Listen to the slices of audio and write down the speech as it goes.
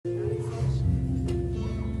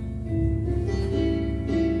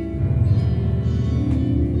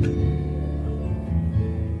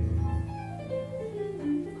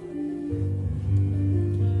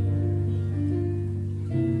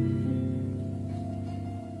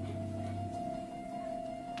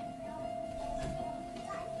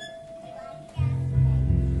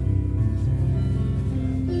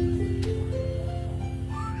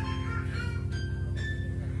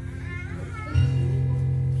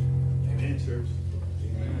church.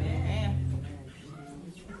 Amen.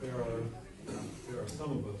 There are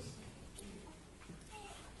some of us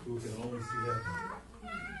who can only see heaven.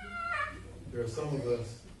 There are some of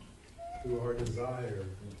us who our desire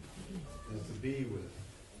is to be with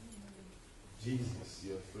Jesus.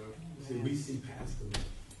 Yes, sir. See, we see past the money.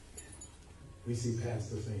 We see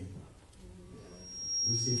past the fame.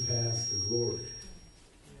 We see past the glory.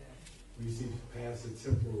 We see past the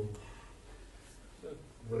temporal,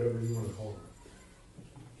 whatever you want to call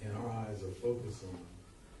it. And our eyes are focused on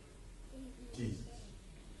Jesus.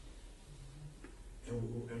 And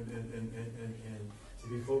to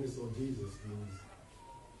be focused on Jesus means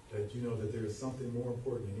that you know that there is something more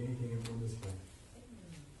important than anything on this planet.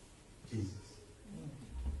 Jesus.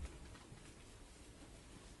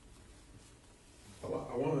 I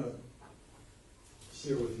want to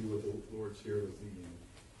share with you what the Lord shared with me.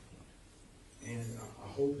 And I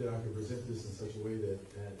hope that I can present this in such a way that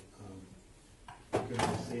you can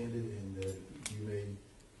understand it and that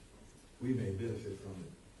we may benefit from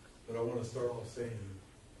it. But I want to start off saying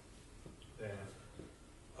that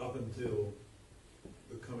up until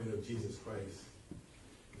the coming of Jesus Christ,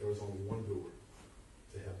 there was only one door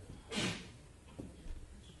to heaven.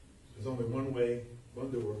 There's only one way,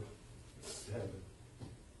 one door to heaven.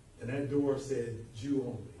 And that door said Jew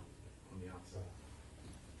only on the outside.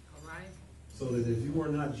 All right. So that if you were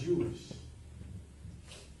not Jewish,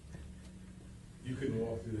 you couldn't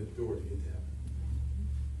walk through that door to get to heaven.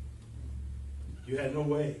 You had no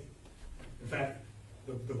way. In fact,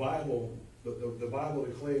 the Bible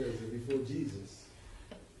declares that before Jesus,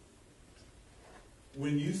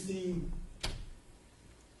 when you see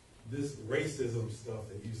this racism stuff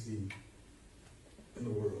that you see in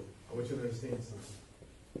the world, I want you to understand something.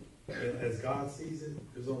 As God sees it,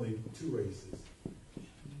 there's only two races.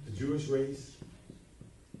 The Jewish race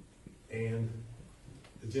and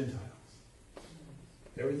the Gentiles.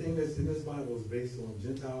 Everything that's in this Bible is based on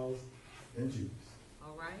Gentiles and Jews.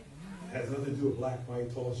 All right. It has nothing to do with black, white,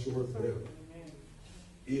 tall, short, whatever.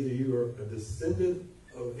 Either you are a descendant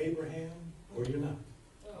of Abraham or you're not.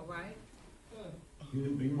 All right.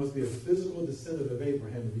 You must be a physical descendant of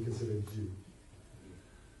Abraham to be considered a Jew.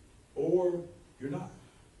 Or you're not.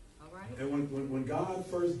 All right. And when God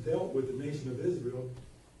first dealt with the nation of Israel,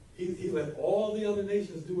 he let all the other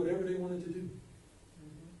nations do whatever they wanted to do.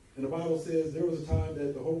 And the Bible says there was a time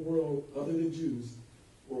that the whole world, other than Jews,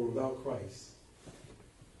 were without Christ.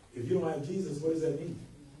 If you don't have Jesus, what does that mean?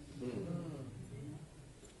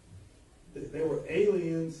 They were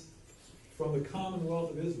aliens from the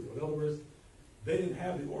commonwealth of Israel. In other words, they didn't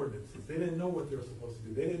have the ordinances. They didn't know what they were supposed to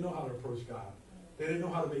do. They didn't know how to approach God. They didn't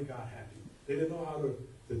know how to make God happy. They didn't know how to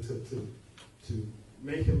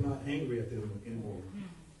make him not angry at them anymore.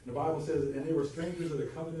 And the Bible says, and they were strangers of the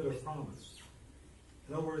covenant of promise.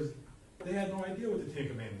 In other words, they had no idea what the Ten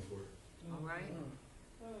Commandments were. All right.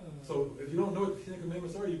 So if you don't know what the Ten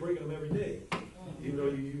Commandments are, you're breaking them every day. Even though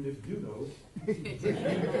even if you know.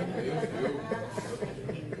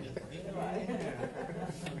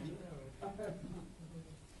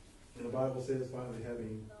 And the Bible says, finally,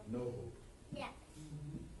 having no hope. Yeah.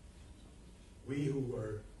 We who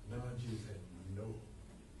are non-Jews had no hope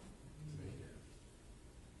to make it.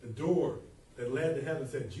 The door that led to heaven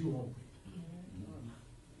said, Jew only.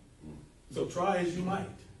 So try as you might.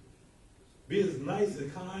 Be as nice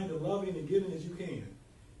and kind and loving and giving as you can.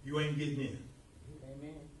 You ain't getting in.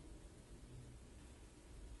 Amen.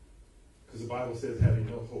 Because the Bible says having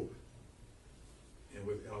no hope and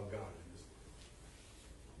without God in this world.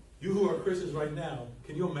 You who are Christians right now,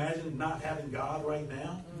 can you imagine not having God right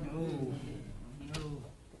now? No.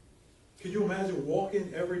 Can you imagine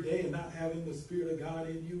walking every day and not having the Spirit of God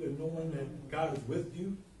in you and knowing that God is with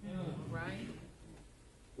you? Right.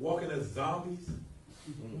 Walking as zombies,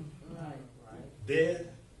 Right. dead,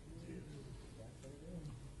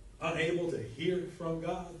 unable to hear from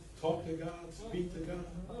God, talk to God, speak to God,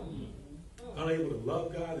 unable to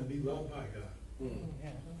love God and be loved by God,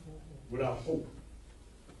 without hope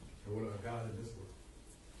and without God in this world.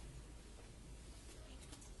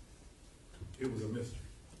 It was a mystery.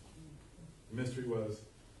 The mystery was,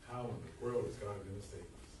 how in the world is God going to save us?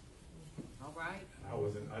 All right. And I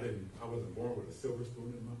wasn't born with a silver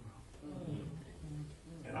spoon in my mouth.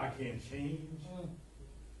 And I can't change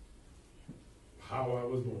how I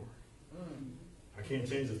was born. I can't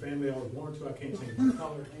change the family I was born to. I can't change my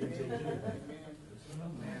color. I can't change anything.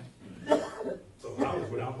 So I was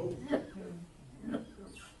without hope.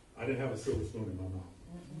 I didn't have a silver spoon in my mouth.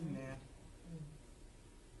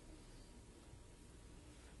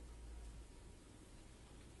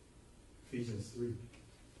 Ephesians 3.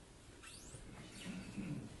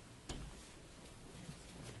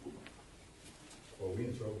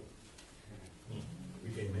 trouble. We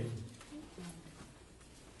can't make it.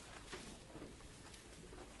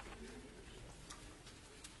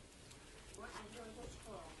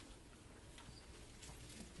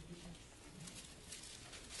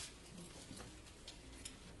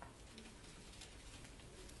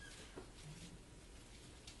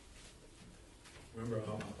 Remember,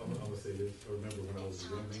 I'm gonna say this. I remember when I was a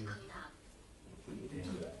young man, and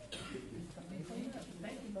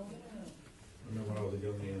remember when I was a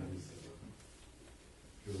young man, I used to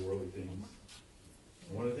do the worldly things.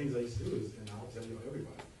 And one of the things I used to do is, and I'll tell you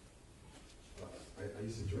everybody, I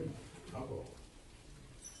used to drink alcohol.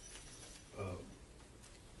 But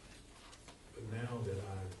now that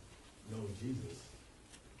I know Jesus,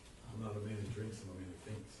 I'm not a man who drinks, I'm a man who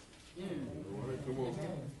thinks. Come on.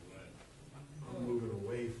 I'm moving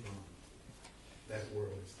away from that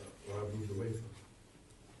worldly stuff, or I've moved away from it.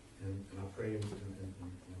 And I pray and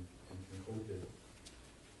hope that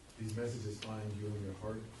these messages find you in your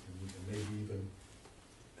heart, and maybe even,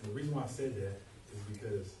 and the reason why I said that is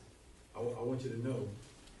because I want you to know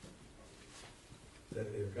that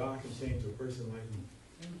if God can change a person like me,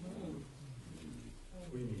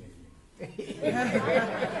 what do you mean?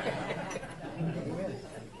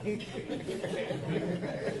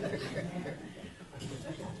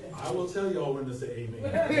 I will tell y'all when to say amen.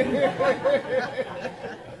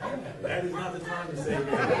 That is not the time to say amen.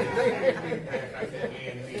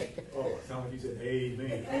 Oh, it sounds like you said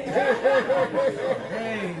amen.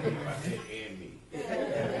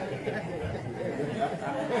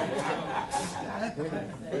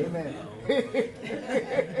 Amen.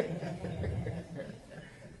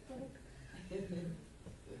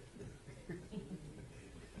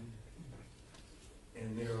 And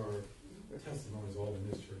there are testimonies all in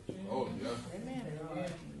this church. Oh, yes. Amen.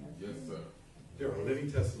 Yes, sir. There are living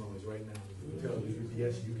testimonies right now that will tell you,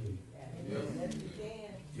 yes, you can. Yes.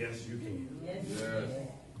 Yes, you can. Yes.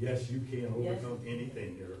 Yes, you can overcome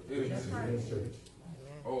anything. There are things in this church.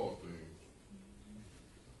 All things.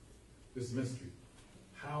 This mystery.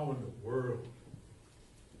 How in the world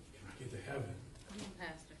can I get to heaven? Come on,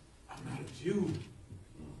 Pastor. I'm not a Jew.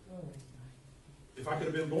 If I could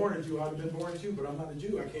have been born a Jew, I'd have been born a Jew, but I'm not a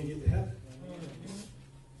Jew. I can't get to heaven.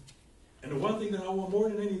 And the one thing that I want more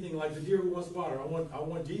than anything, like the deer who wants water, I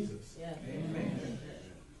want Jesus. Yeah. Amen.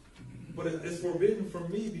 But it's forbidden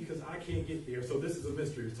from me because I can't get there. So this is a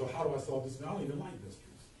mystery. So how do I solve this? I don't even like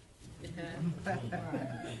mysteries.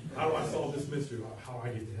 How do I solve this mystery? How I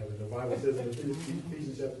get to heaven? The Bible says in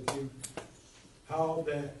Ephesians chapter 2, how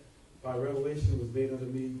that by revelation was made unto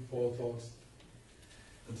me, Paul talks,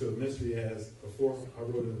 unto a mystery as before I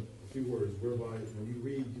wrote in a few words, whereby when you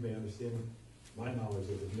read, you may understand my knowledge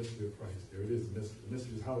of the mystery of Christ. There it is, the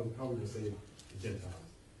mystery is how we can save the Gentiles.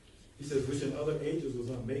 He says, which in other ages was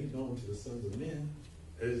not made known to the sons of men,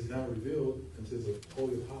 as is now revealed unto the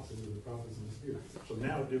holy apostles and the prophets and the spirits. So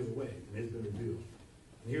now there's a way, and it's been revealed.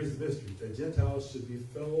 And here's the mystery, that Gentiles should be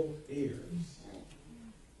fellow heirs.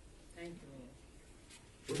 Thank you, Lord.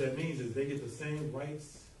 What that means is they get the same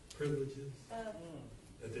rights, privileges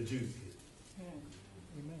that the Jews get.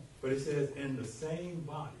 But it says, in the same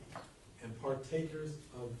body, and partakers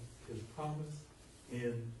of his promise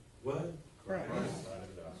in what? Christ.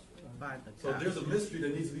 So there's a mystery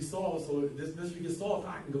that needs to be solved. So if this mystery gets solved,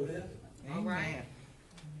 I can go to heaven. All right.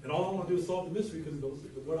 And all I want to do is solve the mystery, because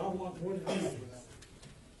what I want more than anything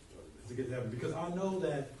is to get to heaven. Because I know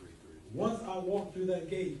that once I walk through that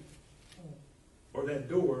gate, or that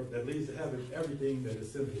door that leads to heaven, everything that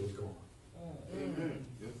is sinful is gone. Amen.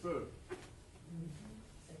 Yes, sir.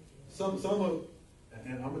 Some of,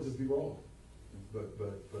 and I'm gonna just be wrong, but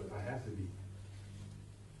I have to be.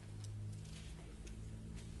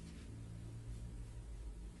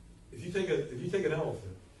 If you take an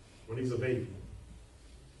elephant when he's a baby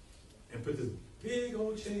and put this big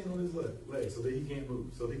old chain on his leg so that he can't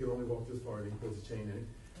move, so that he can only walk this far, and he puts a chain in it,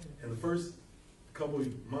 and the first couple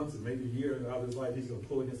of months, and maybe a year out of his life, he's going to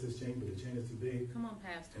pull against this chain, but the chain is too big. Come on,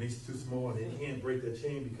 Pastor. And he's too small, and he can't break that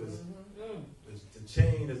chain because the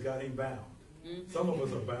chain has got him bound. Some of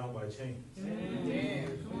us are bound by chains.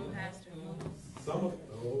 Come on, Pastor.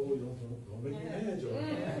 Don't make me mad, Joe.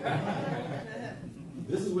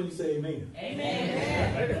 This is when you say amen. Amen.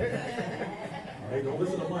 All right, don't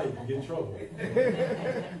listen to Mike, you get in trouble.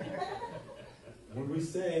 When we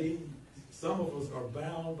say some of us are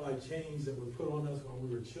bound by chains that were put on us when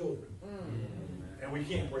we were children. And we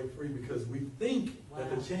can't break free because we think that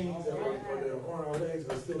the chains that are on our legs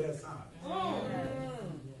are still that size.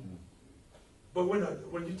 But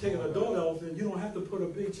when you take an adult elephant, you don't have to put a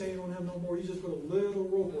big chain on him no more. You just put a little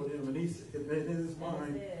rope on him, and in his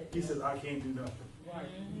mind, he says, I can't do nothing.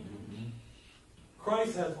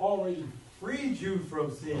 Christ has already freed you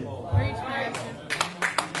from sin. Preach, Pastor.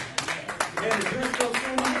 And if you're still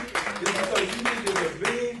sinning, it's because you think there's a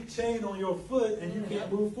big chain on your foot and you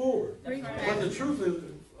can't move forward. Preach, But the Pastor. truth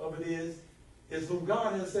of it is whom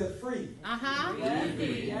God has set free Uh-huh.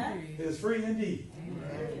 is free indeed.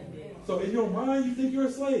 So in your mind, you think you're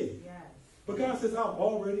a slave. But God says, I've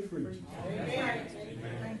already freed you.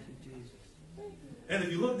 And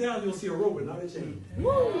if you look down, you'll see a rope and not a chain.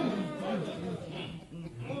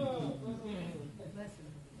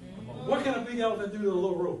 What can a big elephant do to a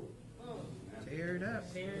little rope? Tear it up.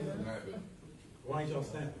 Why ain't y'all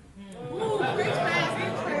snapping? Ooh, preach, Pastor.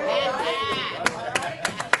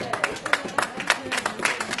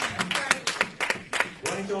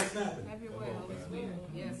 Why ain't y'all snapping? Have your way, Holy Spirit.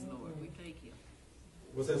 Yes, Lord. We thank you.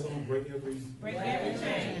 What's that song? Break every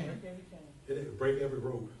chain. break every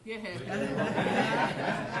rope. Yeah.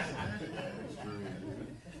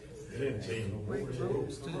 It ain't chain no more. It's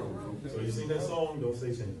ropes. So you sing that song, don't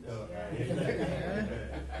say chain.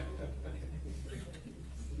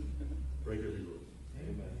 Break every rope.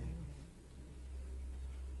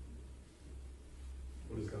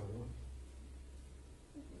 What does God want?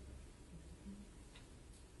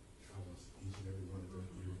 God wants each and every one of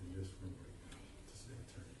you in this room right now to spend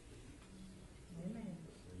eternity. Amen.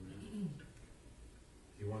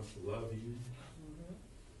 He wants to love you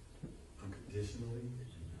unconditionally,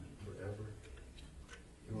 forever.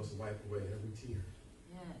 He wants to wipe away every tear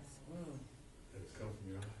Yes. that has come from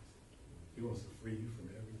your eyes. He wants to free you from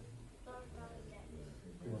everything.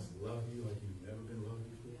 He wants to love you like you've never been loved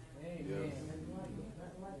before. Yes.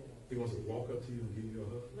 He wants to walk up to you and give you a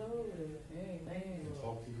hug Amen. and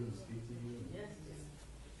talk to you and speak to you.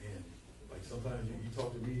 And like sometimes you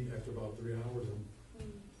talk to me after about 3 hours and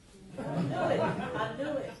I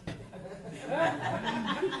knew it.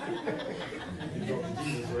 you talk to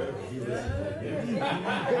Jesus forever. He listens to you.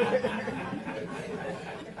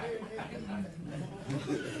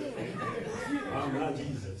 I'm not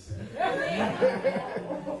Jesus.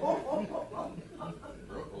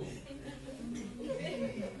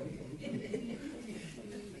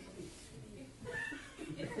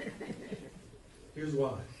 Here's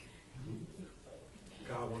why.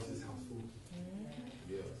 God wants his house full.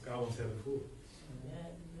 Yes. God wants heaven full.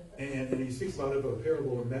 And he speaks about it in a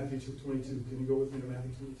parable in Matthew 22. Can you go with me to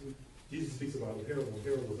Matthew 22? Jesus speaks about a parable. A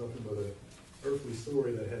parable is nothing but an earthly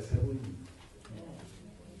story that has heavenly meaning.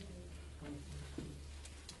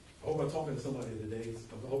 I hope I'm talking to somebody today.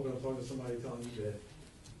 I hope I'm talking to somebody telling you that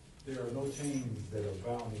there are no chains that are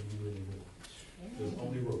bounding you anymore. There's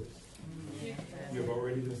only ropes. You have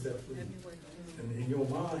already been set free. And in your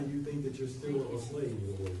mind, you think that you're still a slave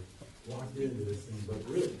or locked into this thing, but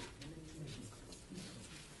really,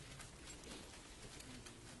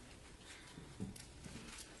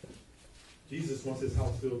 Jesus wants his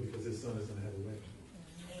house filled because his son is going to have a wedding.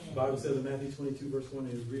 The Bible says in Matthew 22, verse 1,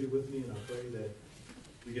 and read it with me, and I pray that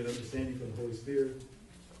we get understanding from the Holy Spirit.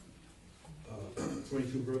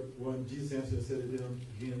 22, verse 1, Jesus answered and said to them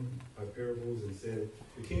again by parables and said,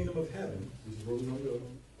 the kingdom of heaven, which is where we want to go,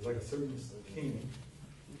 is like a certain king,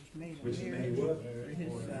 which made what?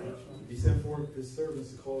 He sent forth his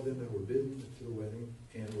servants to call them that were bidden to the wedding,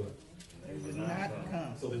 and what? They would not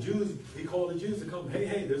come. So the Jews, he called the Jews to come,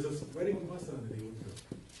 hey, there's a wedding with my son, and they wouldn't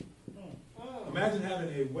come. Imagine having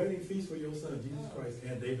a wedding feast for your son, Jesus Christ,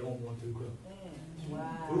 and they don't want to come.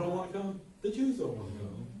 Wow. Who don't want to come? The Jews don't want to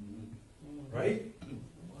come. Right?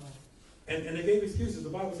 And they gave excuses. The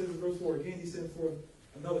Bible says in verse 4, again he sent forth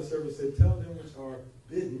another servant, said, tell them which are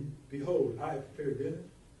bidden, behold, I have prepared dinner,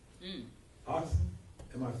 oxen,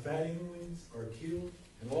 and my fattenings are killed,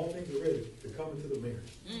 and all things are ready to come into the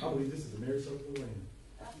marriage. I believe this is the marriage supper of the Lamb.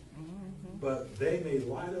 But they made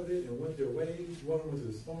light of it and went their ways. One went to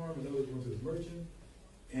his farm, another went to his merchant.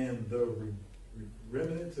 And the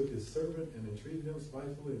remnant took his servant and entreated him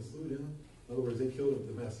spitefully and slew him. In other words, they killed him,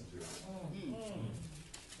 the messenger.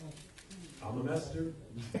 I'm a messenger.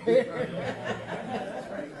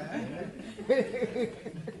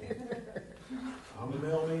 I'm a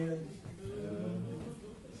mailman.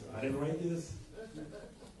 I didn't write this.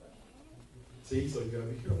 See, so you gotta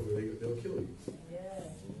be careful. They'll kill you.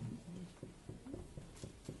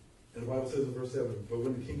 And the Bible says in verse 7, but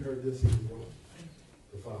when the king heard this, he was wroth,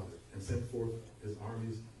 the father, and sent forth his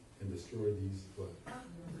armies and destroyed these what?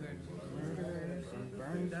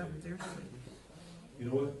 Burned up their cities. You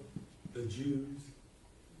know what? The Jews,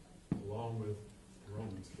 along with the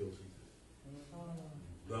Romans, killed Jesus.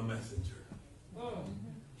 The messenger.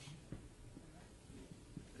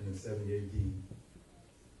 And in 70 AD,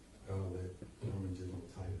 God let Roman General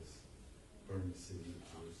Titus burn the city of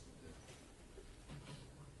Jerusalem down.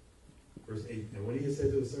 Verse 8, and when he had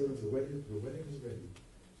said to the servants, the wedding is ready,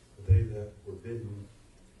 but they that were bidden,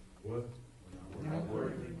 what? We're not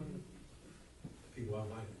worthy. The people I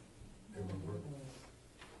invited, they weren't worthy.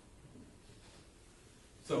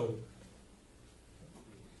 So,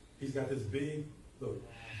 he's got this big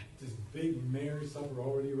marriage supper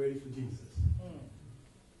already ready for Jesus.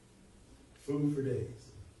 Food for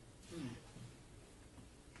days.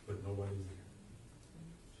 But nobody's there.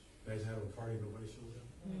 Imagine having a party and nobody shows up.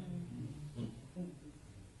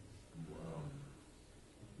 Wow.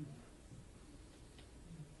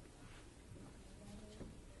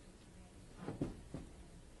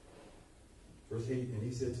 Verse 8, and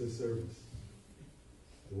he said to his servants,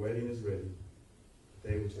 the wedding is ready,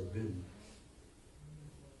 they which are bidden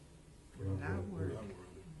were not Not worthy. worthy.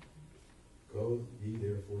 Go ye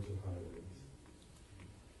therefore to the highways,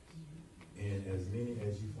 and as many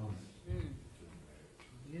as you find.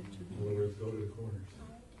 Get to In other words, go to the corners,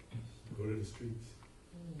 go to the streets,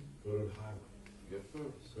 go to the highways, Yes, sir.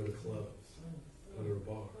 go to clubs, go to the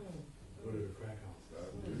bars, go to the crack house,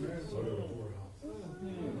 go to the whorehouse.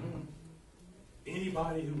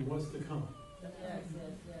 Anybody who wants to come,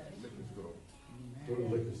 Liquor store. go to the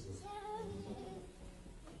liquor store.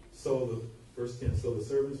 So the verse 10, so the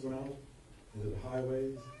servants went out into the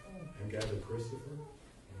highways and gathered Christopher,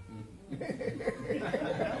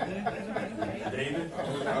 David,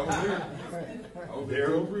 I was there. I was there.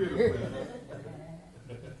 Daryl.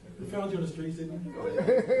 We found you on the streets, didn't we?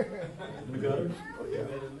 In the gutter.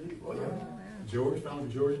 George,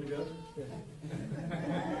 found George in the gutter.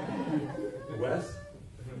 Wes.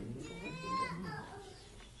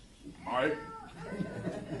 All right.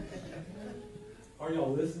 Are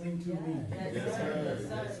y'all listening to me? Yes, sir.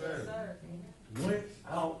 Yes, sir. Went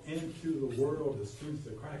out into the world, the streets,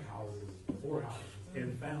 the crack houses, the whorehouses,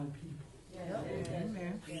 and found people.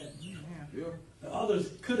 Amen. Yeah. The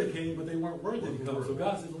others could have came, but they weren't worthy to come. So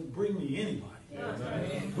God said, bring me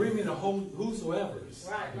anybody. Bring me the whosoever's.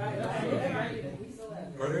 Right.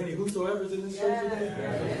 Are there any whosoever's in this church today?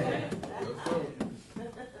 Yes, sir.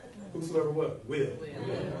 Whosoever what? Will.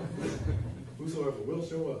 Whosoever will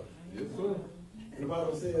show up. Yes, sir. And the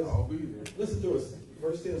Bible says, I'll be there. listen to us.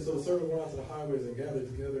 Verse 10, so the servant went out to the highways and gathered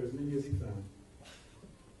together as many as he found.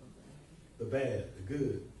 The bad, the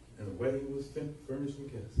good, and the wedding was furnished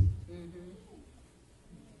with guests.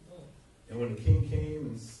 And when the king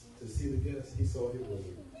came to see the guests, he saw there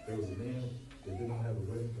was a man that did not have a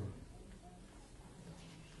wedding garment.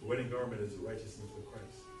 The wedding garment is the righteousness of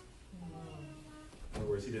Christ. In other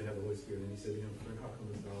words, he didn't have the Holy Spirit. And he said to him, friend, how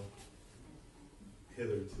comest thou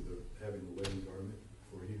hither to having the wedding garment?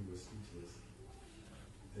 For he was speechless.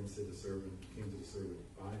 Then said the servant, came to the servant,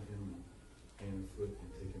 bind him hand and foot, and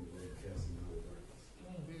take him away and cast him out of darkness.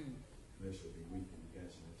 And there shall be weeping and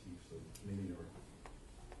gnashing of teeth. So many are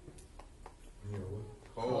what?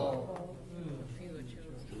 Call.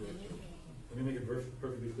 Let me make it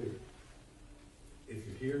perfectly clear. If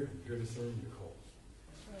you're here and you're discerning, you're called.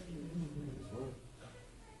 We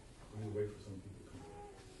need to wait for some people to come.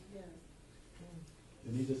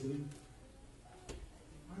 Didn't he just leave?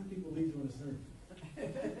 Why do people leave during the sermon?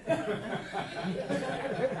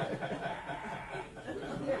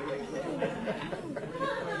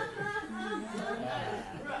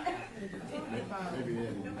 Maybe they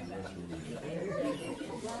didn't use the restroom.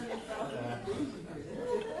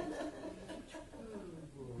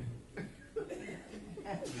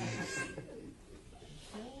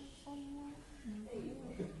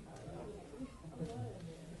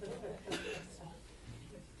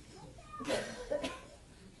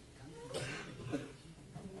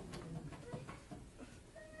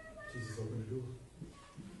 Jesus opened the door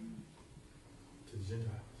to the Gentiles.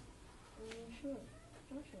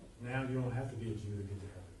 Now you don't have to be a Jew to get to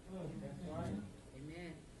heaven.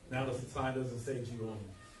 Amen. Now the sign doesn't say Jew only.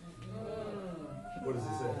 What does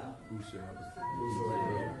it say? Whosoever.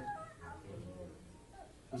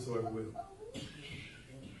 Whosoever will.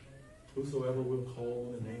 Whosoever will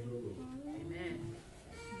call on the name of the Lord Amen.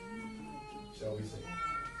 shall be saved.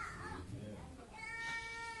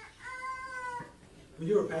 When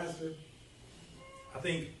you're a pastor, I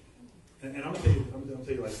think, and I'm gonna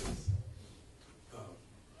tell you like this.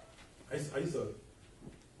 I used to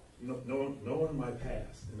knowing my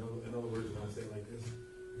past. In other words, when I say it like this,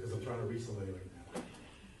 because I'm trying to reach somebody right now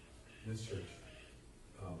in this church.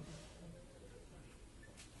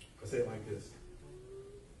 I say it like this.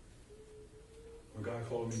 When God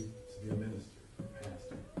called me to be a minister, a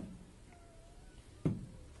pastor,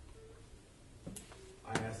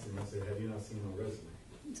 I asked him, I said, have you not seen my resume?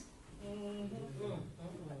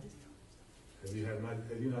 Have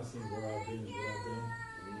you not seen where I've been and what I've done?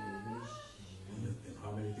 And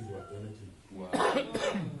how many people I've done it to? Wow.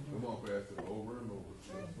 Come on, Pastor, over and over.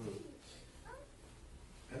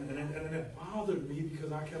 And it bothered me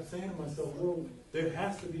because I kept saying to myself, well, there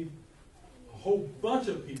has to be a whole bunch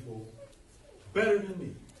of people better than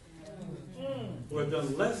me, who have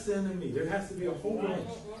done less sin than me. There has to be a whole bunch.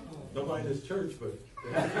 Nobody in this church, but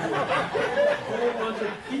there has to be a whole bunch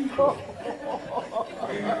of people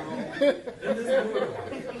in this world.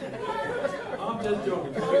 I'm just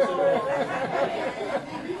joking. Just fix it up.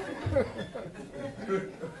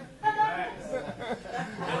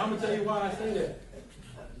 And I'm going to tell you why I say that.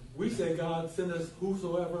 We say, God, send us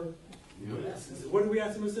whosoever. Yes. What do we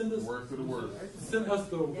ask him to send us? Word to the word. Send us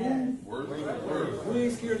the who? Word to the word. We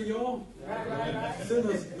ain't scared of y'all. Send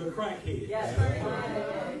us the crackhead.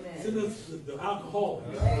 Send us the alcoholic.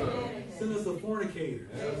 Send us the fornicator.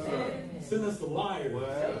 Send us the liar.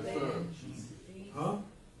 Yes, sir. Huh?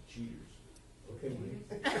 Cheaters. Okay, man.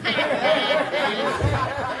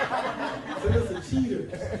 Send us the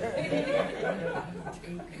cheaters.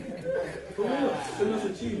 For real. Send us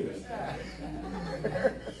the cheaters.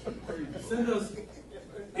 Send us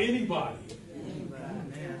anybody.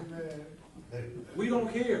 We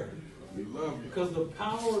don't care. We love you. Because the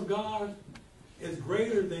power of God is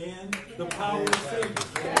greater than the power of Satan.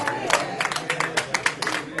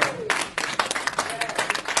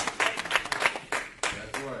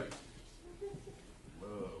 That's right.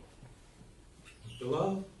 Love. The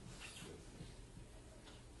love.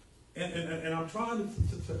 And I'm trying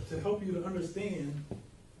to help you to understand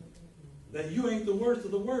that you ain't the worst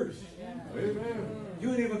of the worst. Amen.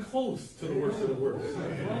 You ain't even close to the worst of the worst.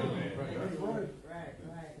 That's right.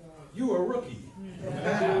 You a rookie.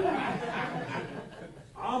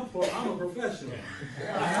 I'm a professional.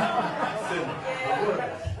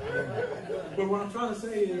 But what I'm trying to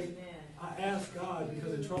say is, I asked God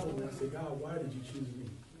because it troubled me. I said, God, why did you choose me?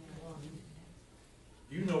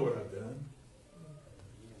 You know what I've done.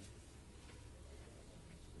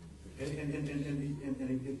 And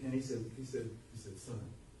he said, son.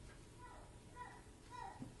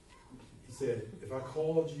 He said, if I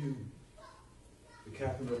called you the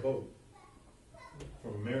captain of a boat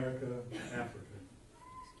from America to Africa,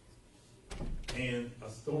 and a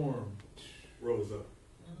storm rose up,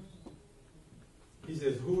 he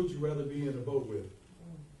says, who would you rather be in the boat with?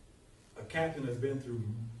 A captain that's been through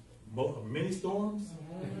many storms?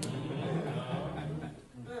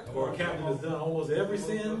 Or a captain that's done almost every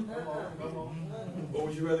sin? Or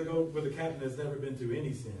would you rather go with a captain that's never been through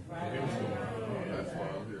any sin? That's why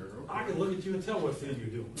I'm here. I can look at you and tell what sin you're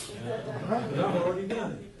doing. Because I've already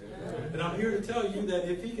done it. And I'm here to tell you that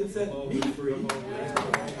if he can set me free, he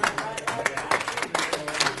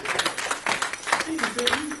can set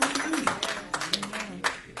you free too.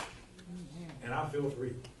 And I feel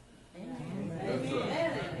free. Yes, sir.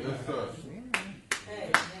 Yes, sir.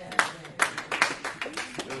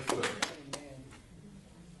 Yes, sir.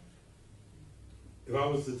 If I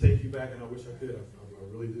was to take you back, and I wish I could, I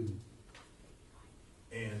really do.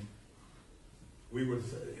 And we would,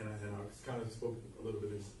 and I kind of spoke a little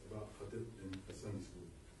bit about this in a Sunday school.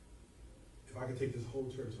 If I could take this whole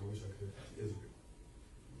church, I wish I could, to Israel.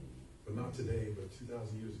 But not today, but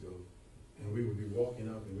 2,000 years ago. And we would be walking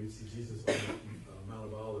up and we'd see Jesus on the Mount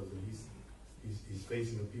of Olives, and he's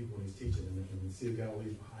facing the people and he's teaching them, and the Sea of Galilee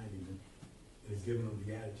is behind him, and he's giving them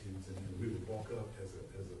the attitudes, and we would walk up as a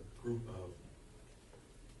group of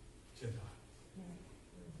Gentiles.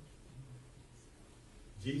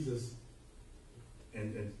 Jesus,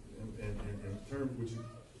 and turn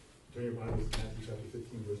your Bibles to Matthew chapter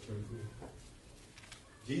 15, verse 24.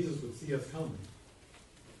 Jesus would see us coming,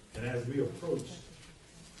 and as we approached,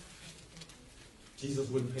 Jesus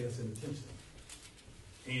wouldn't pay us any attention.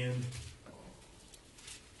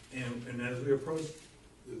 And as we approached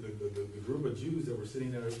the group of Jews that were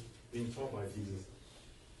sitting there being taught by Jesus,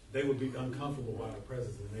 they would be uncomfortable by our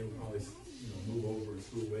presence, and they would probably move over and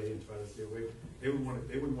scoot away and try to stay away. They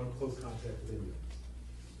wouldn't want close contact with anybody.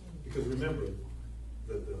 Because remember,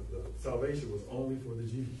 the salvation was only for the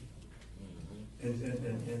Jews. And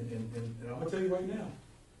I'm gonna tell you right now,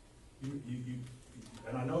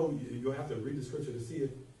 and I know you'll have to read the scripture to see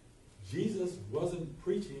it. Jesus wasn't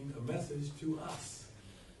preaching a message to us.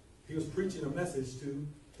 He was preaching a message to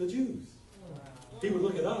the Jews. He would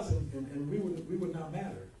look at us and we would not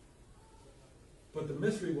matter. But the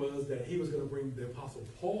mystery was that he was going to bring the Apostle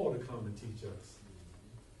Paul to come and teach us.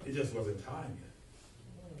 It just wasn't time yet.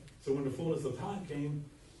 So when the fullness of time came,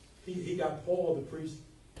 he got Paul to preach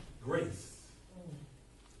grace.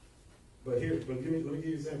 But let me give you an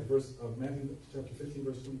example. Matthew chapter 15,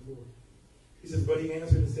 verse 24. He says, but he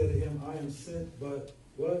answered and said to him, I am sent, but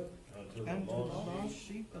what? Unto the lost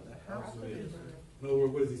sheep of the house of Israel. In other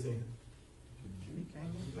words, what is he saying?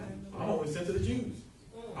 I'm only sent to the Jews.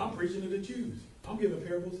 I'm preaching to the Jews. I'm giving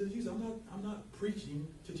parables to the Jews. I'm not preaching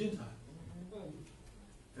to Gentiles.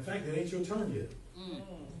 In fact, it ain't your turn yet.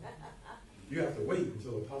 You have to wait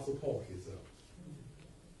until Apostle Paul gets up.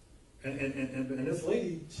 And this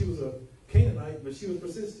lady, she was a Canaanite, but she was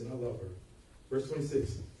persistent. I love her. Verse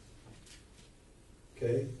 26.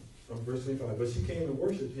 Okay, from verse 25. But she came and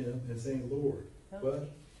worshipped him and saying, Lord, what?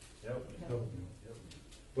 Help me.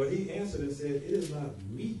 But he answered and said, it is not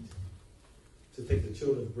meet to take the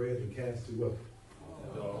children's bread and cast to what?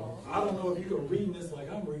 I don't know if you're reading this like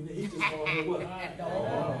I'm reading it. He just called her what?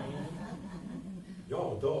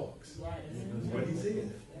 Y'all dogs. That's what he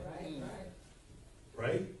said.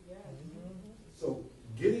 Right? So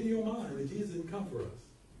get in your mind that Jesus didn't come for us.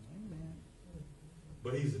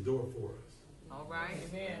 But he's the door for us. All right.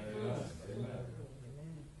 Amen.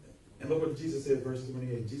 And look what Jesus said, verse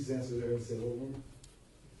 28. Jesus answered her and said, oh woman,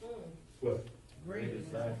 what? Great is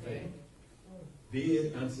thy faith. Be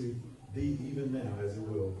it unto thee even now as it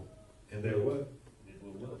will. And their what? It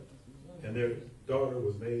will work. And their daughter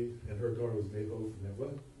was made, and her daughter was made whole from that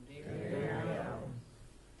what? Yeah.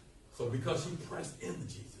 So because she pressed into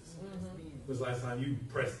Jesus. When was the last time you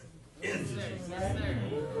pressed into Jesus? Yes, sir.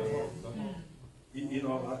 You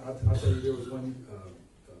know, I tell you, there was one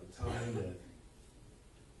time that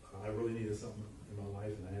I really needed something in my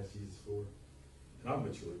life, and I asked Jesus for it. And I'm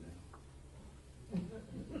matured now.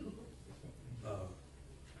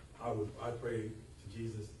 I pray to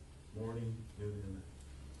Jesus morning, noon, and night.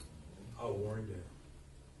 I wore him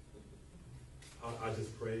down. I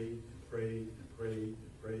just prayed and prayed and prayed and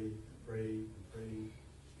prayed and prayed and prayed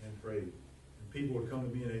and prayed. And people would come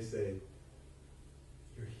to me and they say,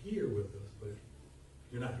 you're here with us, but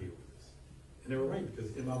you're not here with us. And they were right,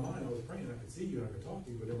 because in my mind I was praying. I could see you and I could talk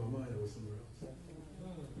to you, but in my mind I was somewhere else.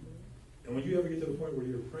 And when you ever get to the point where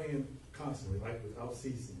you're praying constantly, like without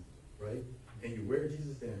ceasing, right? And you wear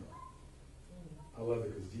Jesus down, I love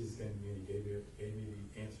it because Jesus came to me and he gave me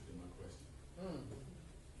the answer to my question.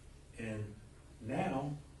 And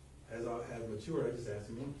now, as I have matured, I just ask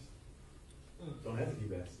him once. Don't have to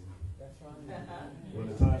keep asking him. That's right. When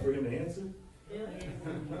it's time for him to answer,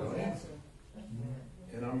 I'll answer.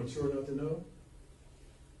 And I'm mature enough to know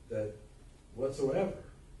that whatsoever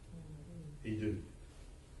he do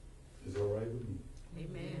is all right with me.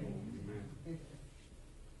 Amen.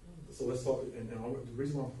 So let's talk, and the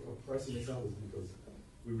reason why I'm pressing this out is because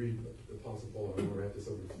we read the Apostle Paul, and we'll wrap this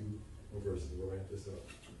up with a few more verses. We'll wrap this up,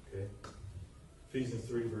 okay? Ephesians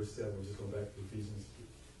 3, verse 7. We're just going back to Ephesians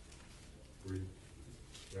 3.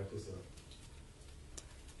 Wrap this up.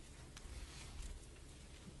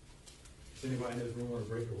 Does anybody in this room want to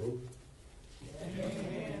break a rope?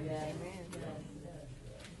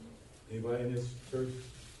 Anybody in this church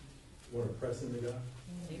want to press into God?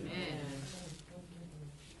 Amen.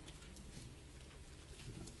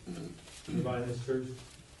 Anybody in this church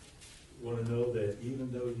want to know that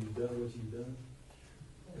even though you've done what you've done,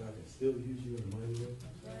 God can still use you in a mighty way?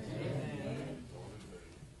 Amen.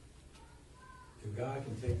 If God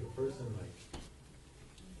can take a person like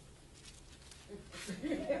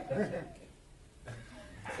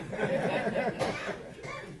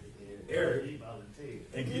Eric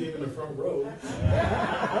and get him in the front row,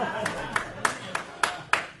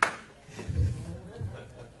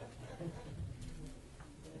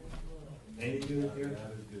 ain't he good here?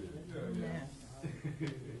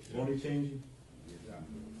 Won't he change you?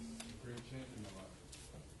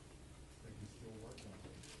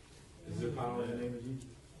 Is there power in the name of Jesus?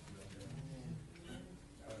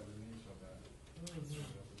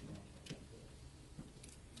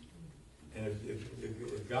 And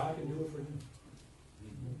if God can do it for him,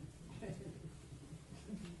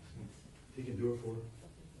 he can do it for her.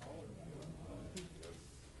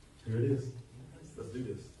 Here it is. Let's do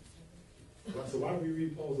this. So why do we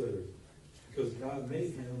read Paul's letters? Because God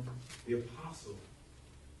made him the apostle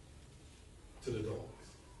to the dogs.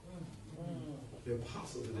 The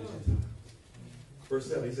apostle to the Gentiles. Verse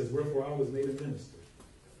 7, he says, wherefore I was made a minister.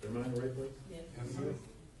 Am I in the right place? Yes.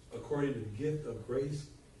 According to the gift of grace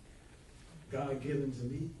God given to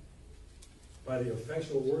me by the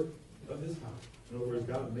effectual work of his power. In other words,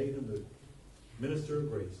 God made him the minister of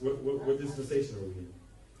grace. What dispensation are we in?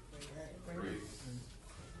 Grace.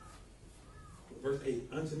 Verse 8,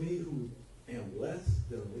 unto me who am less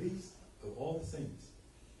than the least of all the saints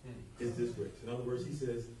is this grace. In other words, he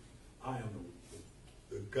says, I am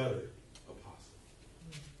the gutter apostle.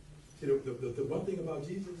 See, the one thing about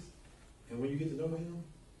Jesus, and when you get to know him,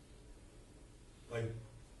 like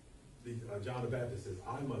John the Baptist says,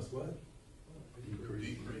 I must what?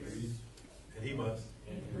 Decrease. And he must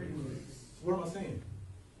increase. So what am I saying?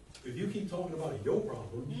 If you keep talking about your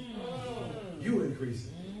problems, you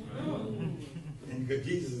increasing. And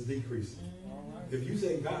Jesus is decreasing. If you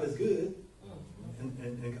say God is good,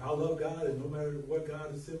 and I love God, and no matter what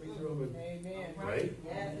God has sent me through, I'm going to, right?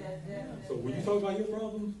 So when you talk about your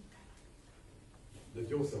problems, lift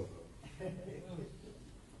yourself up.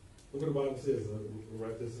 Look what the Bible says. We'll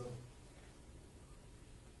wrap this up.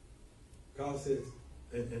 God says,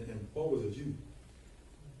 and Paul was a Jew.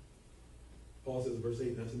 Paul says in verse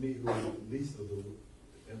 8, "Unto me who am least of the,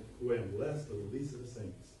 and who am less of the least of the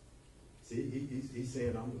saints." See, he's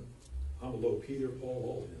saying, I'm a little Peter, Paul,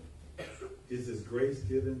 all of them. Is this grace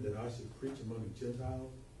given that I should preach among the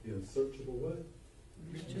Gentiles the unsearchable what?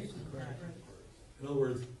 In other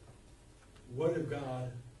words, what if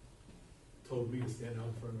God told me to stand out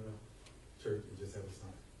in front of the church and just have a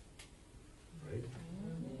sign? Right?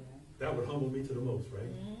 That would humble me to the most,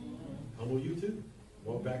 right? Humble you too.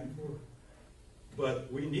 Walk back and forth.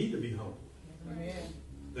 But we need to be humble.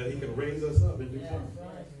 That he can raise us up in due time.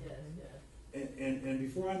 And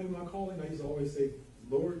before I knew my calling, I used to always say,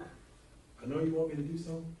 Lord, I know you want me to do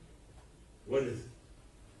something. What is it?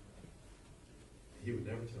 He would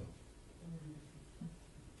never tell.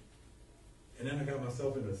 And then I got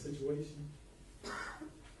myself in a situation.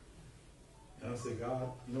 And I said,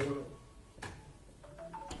 God, you know what?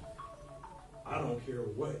 I don't care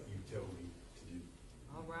what you tell me to do.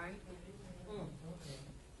 All right.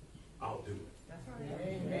 I'll do it. That's right.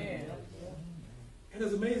 Amen. And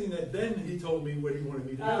it's amazing that then he told me what he wanted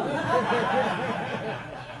me to do.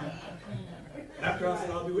 After I said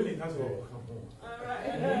I'll do anything, I said, oh, come on. All right.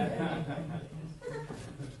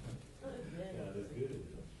 God is good.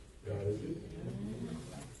 God is good.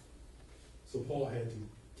 So Paul had to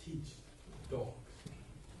teach dogs.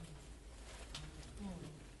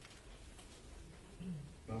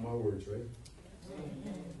 Not my words, right?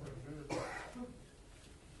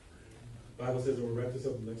 The Bible says, and we'll wrap this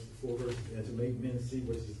up in the next 4 verses, and to make men see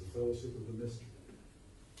which is the fellowship of the mystery,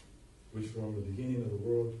 which from the beginning of the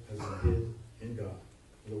world has been hid in God.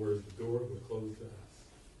 In other words, the door was closed to us,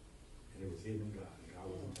 and it was hidden in God, and God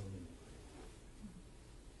wasn't telling anybody.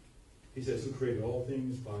 He says, who created all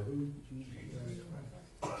things by who?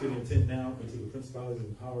 To the intent now unto the principalities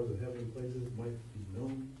and powers of heavenly places might be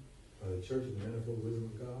known by the church and the manifold wisdom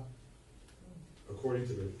of God, according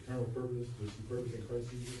to the eternal purpose which he purposed in Christ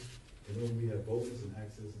Jesus, in whom we have boldness and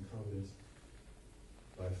access and confidence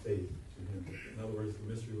by faith to him. In other words, the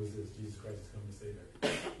mystery was this: Jesus Christ has come to save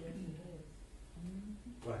everybody.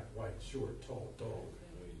 Black, white, short, tall, dog,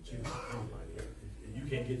 Jew, anybody. If you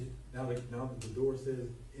can't get now that the door says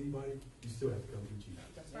anybody, you still have to come through Jesus.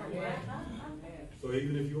 That's right. So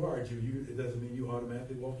even if you are a Jew, it doesn't mean you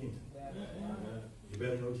automatically walk in. You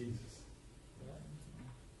better know Jesus.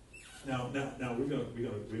 Now we're gonna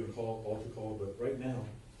call altar call, but right now,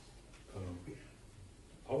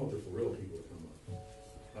 I want the for real people to come up,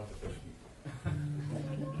 not the fake people.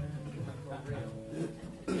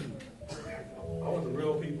 I want the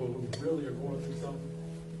real people who really are going through something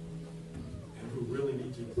and who really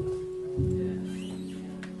need Jesus.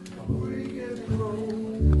 Bring every road,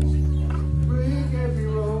 bring every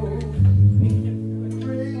road,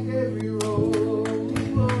 bring every road,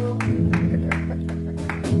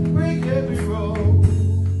 bring every road,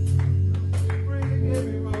 bring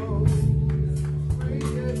every road, bring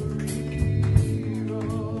every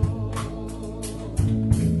road.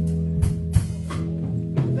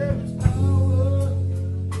 There is power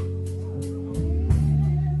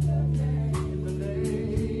in the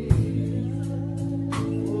name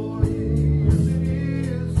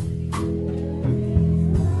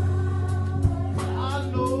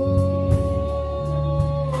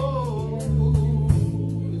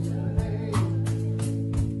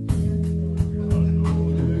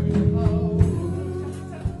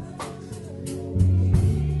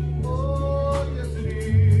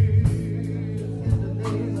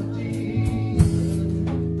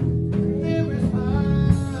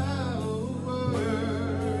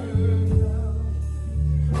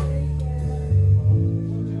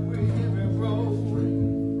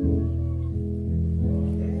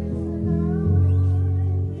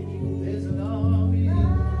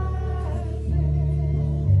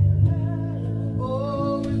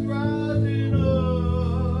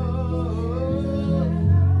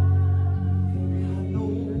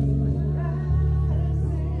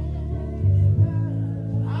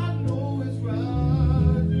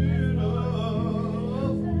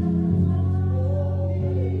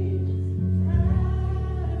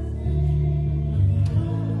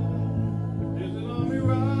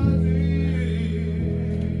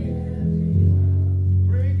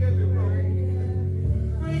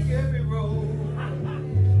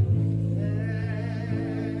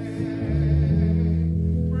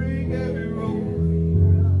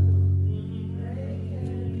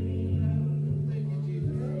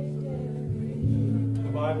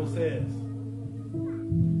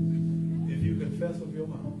confess with your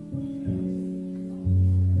mouth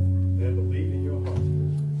and believe in your heart,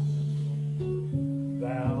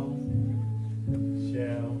 thou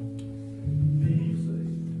shalt be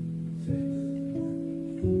saved.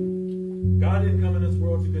 God didn't come in this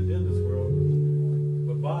world to condemn this world,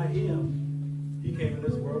 but by him, he came in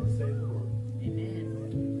this world to save the world. Amen.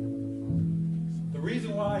 The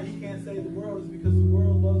reason why he can't save the world is because the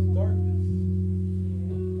world loves darkness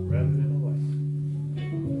rather than the light.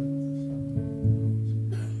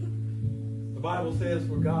 The Bible says,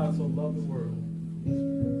 for God so loved the world,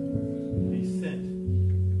 he sent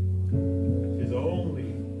his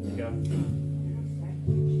only begotten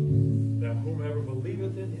Son, that whomever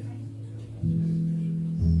believeth in him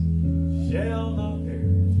shall not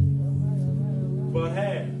perish, but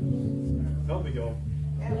have, help me y'all,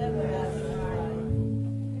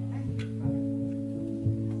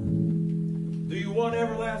 do you want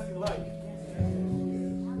everlasting life?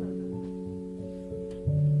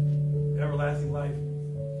 Everlasting life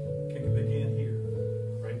can begin here,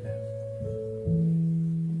 right now.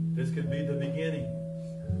 This could be the beginning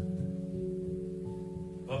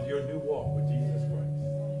of your new walk with Jesus Christ.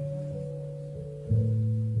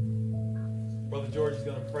 Brother George is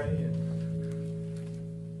going to pray,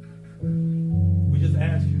 and we just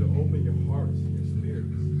ask you to open your hearts and your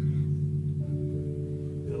spirits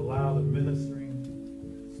and allow the ministering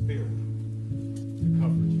Spirit to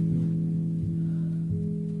comfort you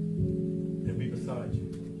and be beside you.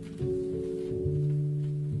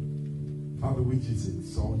 Father, we just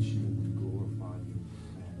exalt you and we glorify you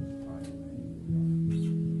and magnify your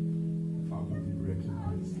name. Father, we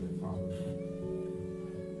recognize that, Father,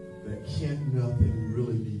 that can nothing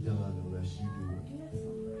really be done unless you do it.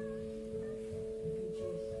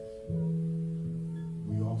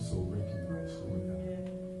 We also recognize, Lord God,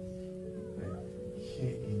 that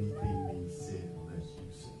can't anything be said unless you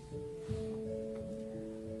say.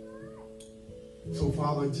 So,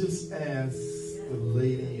 Father, just as the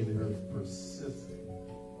lady in her persistence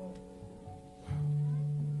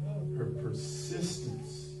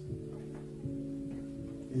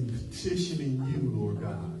in petitioning you, Lord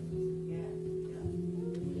God,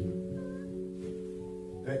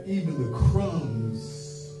 that even the crumbs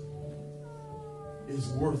is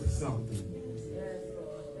worth something.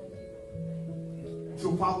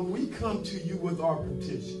 So, Father, we come to you with our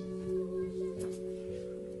petition.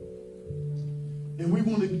 And we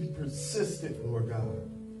want to be persistent, Lord God,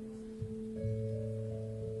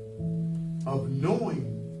 of knowing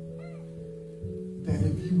that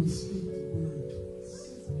if you would speak the word to us,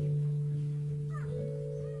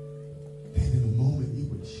 that in a moment it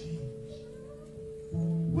would change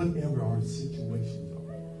whatever our situations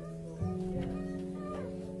are.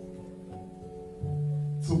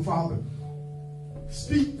 So, Father,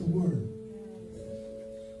 speak the word.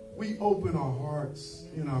 We open our hearts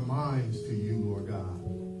and our minds to you, Lord God.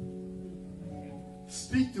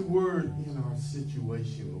 Speak the word in our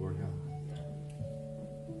situation, Lord God.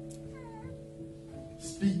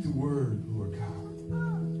 Speak the word, Lord God.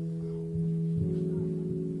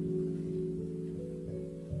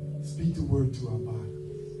 Speak the word to our bodies.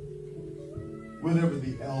 Whatever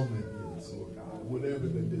the ailment is, Lord God. Whatever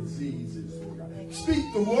the disease is, Lord God.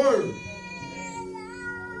 Speak the word.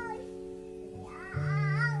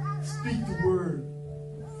 Speak the word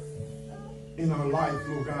in our life,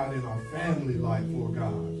 Lord God, in our family life, Lord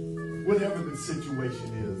God. Whatever the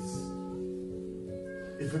situation is.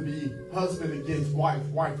 If it be husband against wife,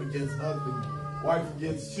 wife against husband, wife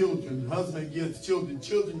against children, husband against children,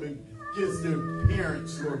 children against their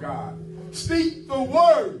parents, Lord God. Speak the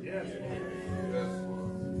word. Yes.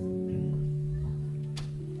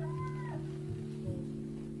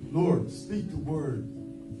 Lord, speak the word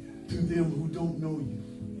to them who don't know you.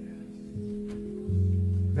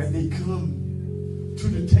 That they come to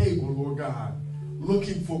the table, Lord God,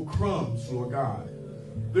 looking for crumbs, Lord God.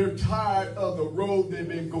 They're tired of the road they've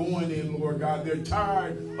been going in, Lord God. They're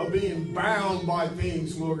tired of being bound by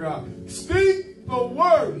things, Lord God. Speak the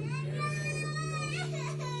word.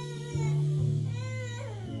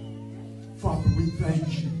 Father, we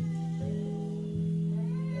thank you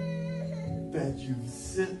that you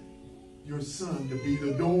sent your Son to be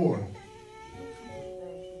the door.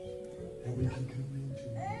 And we can come into it.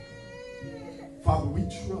 Father, we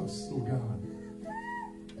trust, Lord God,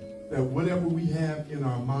 that whatever we have in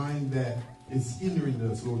our mind that is hindering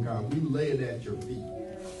us, Lord God, we lay it at your feet.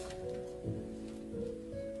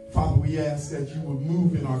 Father, we ask that you would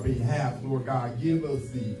move in our behalf, Lord God. Give us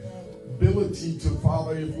the ability to,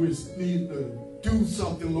 Father, if we need to do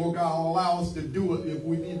something, Lord God, allow us to do it. If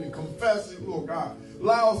we need to confess it, Lord God,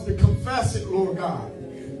 allow us to confess it, Lord God.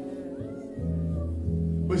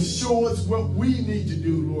 but show us what we need to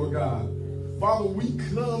do, Lord God. Father, we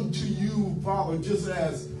come to you, Father, just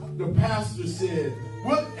as the pastor said,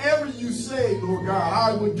 whatever you say, Lord God,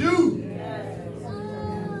 I will do.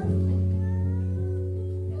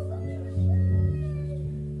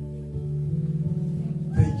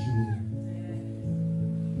 Thank you, Lord.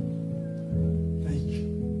 Thank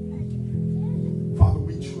you. Father,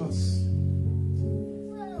 we trust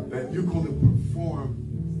that you're going to perform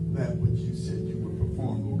that which you said you would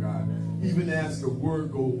perform, Lord God. Even as the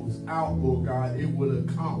word goes out, Lord God, it will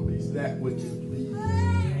accomplish that which you please.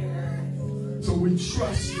 So we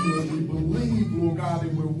trust you and we believe, Lord God,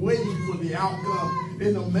 and we're waiting for the outcome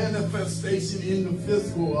and the manifestation in the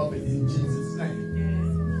physical of it in Jesus'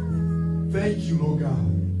 name. Thank you, Lord God.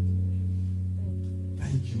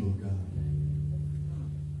 Thank you, Lord God.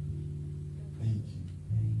 Thank you.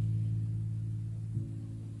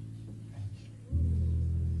 Thank you.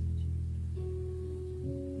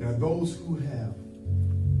 Now, those who have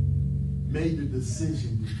made the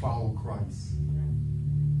decision to follow Christ,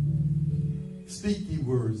 speak these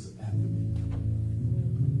words after me.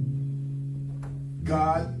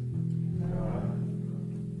 God,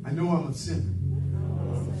 I know I'm a sinner.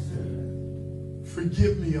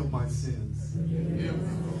 Forgive me of my sins.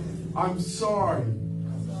 I'm sorry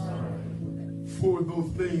for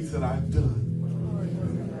those things that I've done.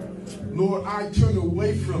 Lord, I turn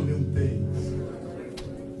away from them things.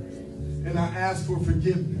 And I ask for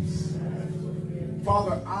forgiveness.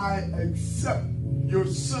 Father, I accept your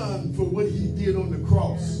son for what he did on the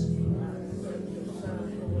cross.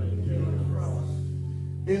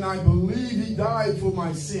 And I believe he died for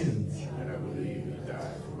my sins.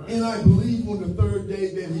 And I believe on the third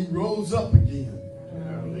day that he rose up again.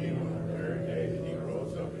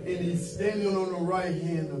 And he's standing on the right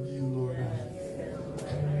hand of you, Lord God.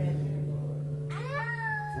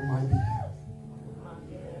 For my behalf.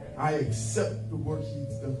 I accept the work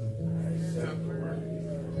he's done.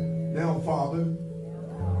 Now, Father,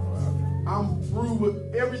 I'm through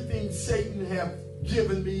with everything Satan have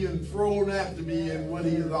given me and thrown after me and what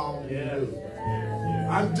he has allowed me to do.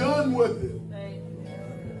 I'm done with it.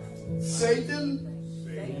 Satan,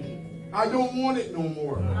 I don't want it no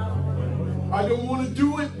more. I don't want to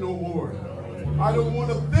do it no more. I don't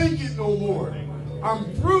want to think it no more.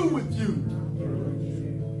 I'm through with you.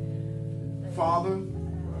 Father,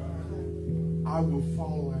 I will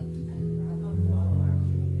follow after you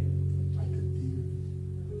like a deer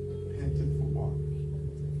panting for water.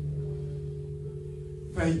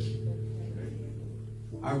 Thank you.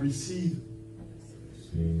 I receive it.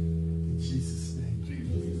 In Jesus' name.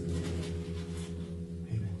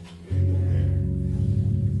 Amen.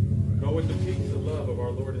 Go with the peace and love of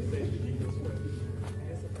our Lord and Savior Jesus Christ.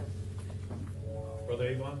 Brother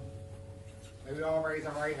Avon. May we all raise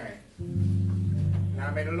our right hand. Now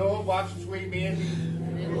may the Lord watch between me and thee.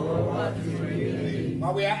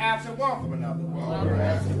 While we are absent one from another.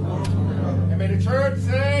 And may the church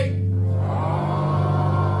say,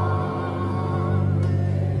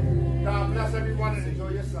 God bless everyone and enjoy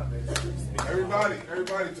your Sunday. Everybody,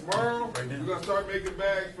 tomorrow we're going to start making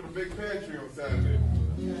bags for the big pantry on Saturday.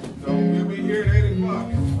 So we'll be here at 8 o'clock.